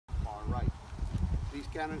These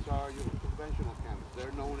cannons are conventional cannons.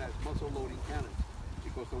 They're known as muzzle loading cannons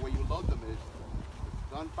because the way you load them is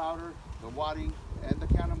gunpowder, the wadding, and the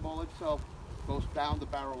cannonball itself goes down the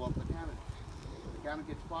barrel of the cannon. The cannon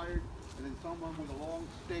gets fired, and then someone with a long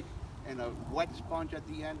stick and a wet sponge at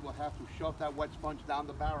the end will have to shove that wet sponge down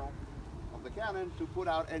the barrel of the cannon to put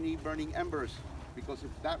out any burning embers. Because if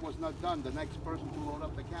that was not done, the next person to load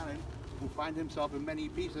up the cannon will find himself in many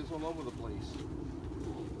pieces all over the place.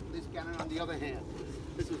 This cannon, on the other hand,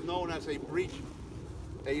 this is known as a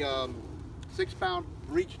 6-pound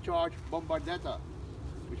breech charge bombardetta,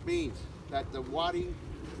 which means that the wadding,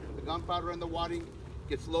 the gunpowder and the wadding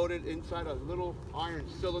gets loaded inside a little iron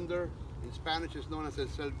cylinder. In Spanish it's known as a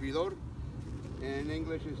servidor. In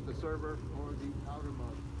English it's the server or the powder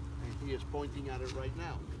mug. And he is pointing at it right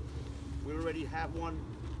now. We already have one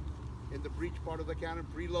in the breech part of the cannon,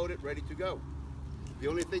 preloaded, ready to go. The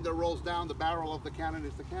only thing that rolls down the barrel of the cannon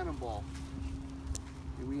is the cannonball.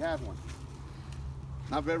 And we have one.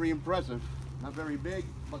 Not very impressive, not very big,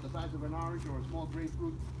 but the size of an orange or a small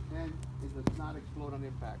grapefruit, and it does not explode on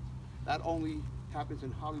impact. That only happens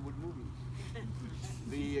in Hollywood movies.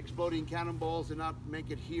 The exploding cannonballs did not make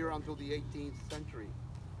it here until the 18th century.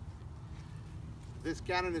 This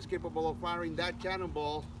cannon is capable of firing that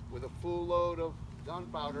cannonball with a full load of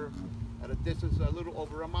gunpowder at a distance a little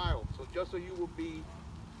over a mile. So just so you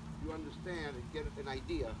understand and get an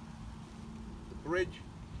idea, the bridge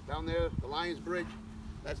down there, the Lions Bridge,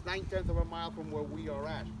 that's 9/10 of a mile from where we are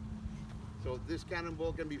at. So this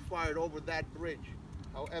cannonball can be fired over that bridge.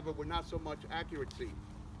 However, with not so much accuracy.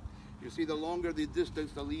 You see, the longer the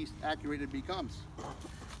distance, the least accurate it becomes.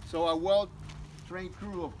 So a well-trained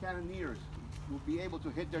crew of cannoneers will be able to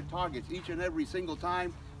hit their targets each and every single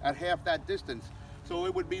time at half that distance. So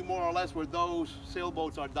it would be more or less where those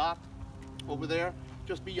sailboats are docked over there,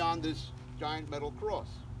 just beyond this giant metal cross.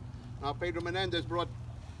 Now Pedro Menendez brought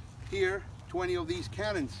here 20 of these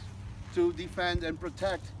cannons to defend and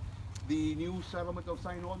protect the new settlement of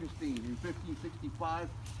St. Augustine in 1565,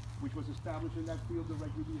 which was established in that field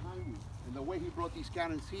directly behind me. And the way he brought these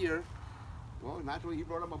cannons here, well, naturally he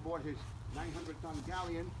brought them aboard his 900-ton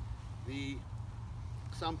galleon, the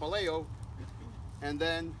San Paleo, and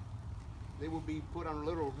then they will be put on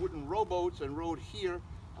little wooden rowboats and rowed here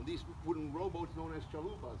on these wooden rowboats known as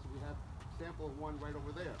chalupas. We have a sample of one right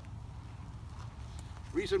over there.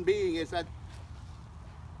 Reason being is that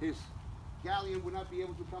his galleon would not be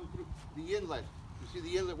able to come through the inlet. You see,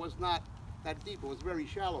 the inlet was not that deep, it was very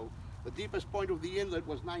shallow. The deepest point of the inlet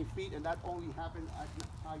was 9 feet, and that only happened at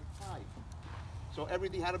high tide. So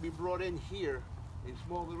everything had to be brought in here in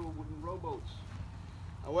small little wooden rowboats.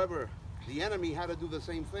 However, the enemy had to do the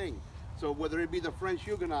same thing. So whether it be the French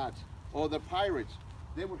Huguenots or the pirates,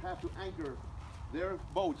 they would have to anchor their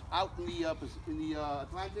boats out in the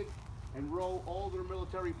Atlantic and row all their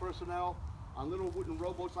military personnel on little wooden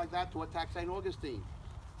rowboats like that to attack St. Augustine.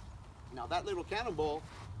 Now that little cannonball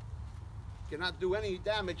cannot do any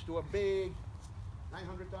damage to a big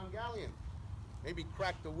 900-ton galleon. Maybe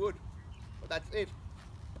crack the wood, but that's it.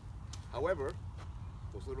 However,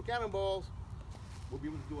 those little cannonballs will be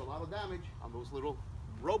able to do a lot of damage on those little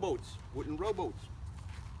rowboats, wooden rowboats.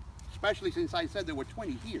 Especially since I said there were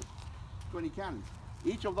 20 here, 20 cannons.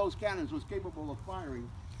 Each of those cannons was capable of firing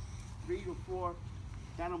 3 to 4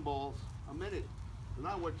 cannonballs a minute. So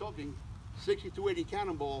now we're talking 60 to 80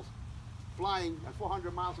 cannonballs flying at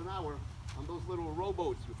 400 miles an hour on those little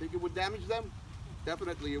rowboats. You think it would damage them?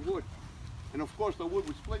 Definitely it would. And of course the wood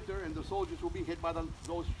would splinter and the soldiers will be hit by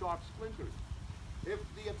those sharp splinters. If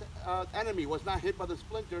the enemy was not hit by the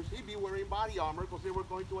splinters, he'd be wearing body armor because they were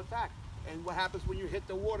going to attack. And what happens when you hit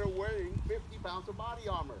the water wearing 50 pounds of body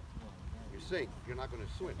armor? You sink, you're not going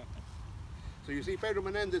to swim. So you see, Pedro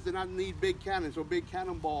Menendez did not need big cannons or big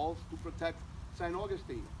cannonballs to protect St.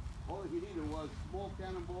 Augustine. All he needed was small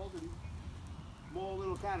cannonballs and small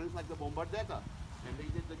little cannons like the bombardetta, and they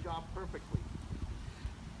did the job perfectly.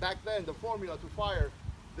 Back then, the formula to fire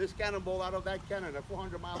this cannonball out of that cannon at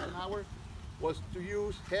 400 miles an hour was to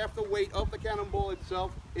use half the weight of the cannonball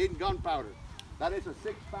itself in gunpowder. That is a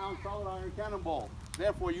 6-pound solid iron cannonball.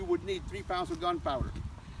 Therefore, you would need 3 pounds of gunpowder.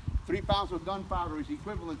 3 pounds of gunpowder is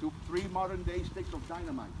equivalent to 3 modern-day sticks of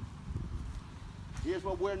dynamite. Here's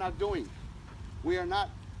what we're not doing. We are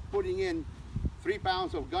not putting in 3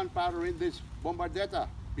 pounds of gunpowder in this bombardetta,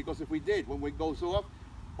 because if we did, when it goes off,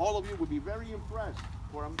 all of you would be very impressed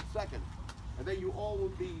for a second, and then you all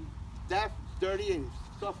would be deaf, dirty, and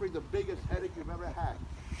suffering the biggest headache you've ever had.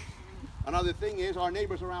 Another thing is, our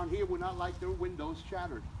neighbors around here would not like their windows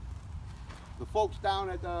shattered. The folks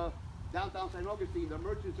down at downtown St. Augustine, the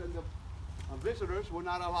merchants and the visitors would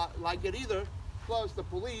not like it either. Plus, the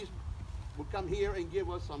police will come here and give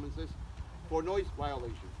us summonses for noise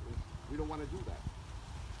violations. And we don't want to do that.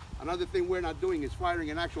 Another thing we're not doing is firing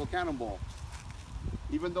an actual cannonball.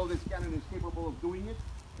 Even though this cannon is capable of doing it,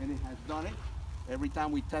 and it has done it every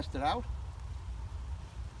time we test it out,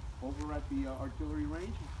 over at the artillery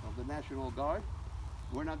range of the National Guard,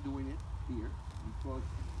 we're not doing it here because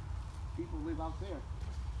people live out there.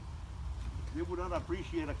 They would not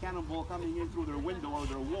appreciate a cannonball coming in through their window or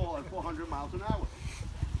their wall at 400 miles an hour.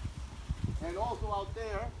 And also out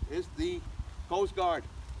there is the Coast Guard.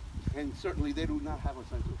 And certainly they do not have a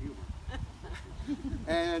sense of humor.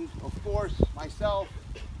 And of course, myself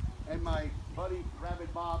and my buddy,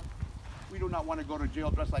 Rabbit Bob, we do not want to go to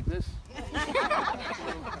jail dressed like this.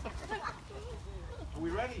 Are we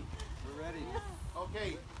ready? We're ready.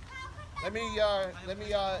 Okay. Let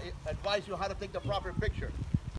me advise you how to take the proper picture.